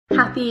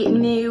Happy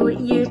New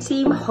Year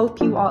team.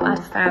 Hope you all had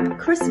a fab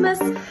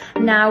Christmas.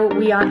 Now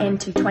we are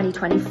into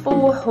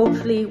 2024.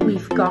 Hopefully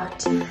we've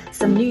got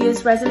some New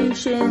Year's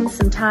resolutions,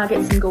 some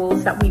targets and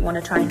goals that we want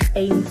to try and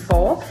aim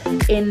for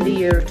in the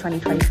year of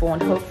 2024,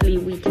 and hopefully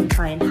we can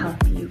try and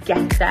help you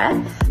get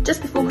there.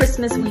 Just before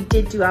Christmas we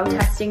did do our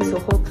testing, so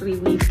hopefully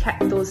we've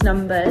kept those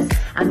numbers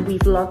and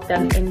we've logged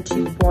them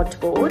into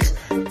Wadboard.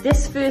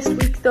 This first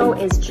week though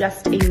is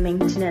just a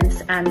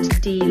maintenance and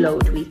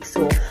deload week,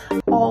 so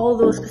all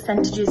those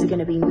percentages are going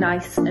to be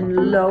nice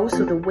and low,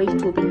 so the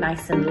weight will be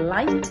nice and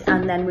light,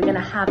 and then we're going to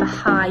have a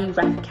high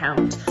rep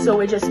count. So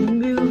we're just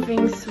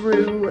moving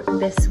through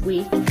this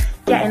week,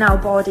 getting our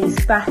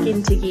bodies back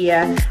into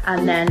gear,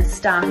 and then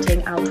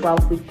starting our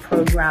 12-week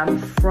program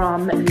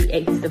from the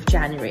 8th of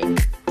January.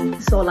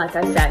 So like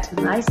I said,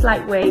 nice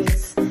light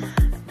weights,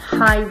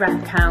 high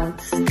rep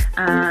counts,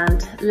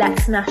 and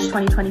let's smash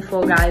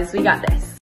 2024, guys. We got this.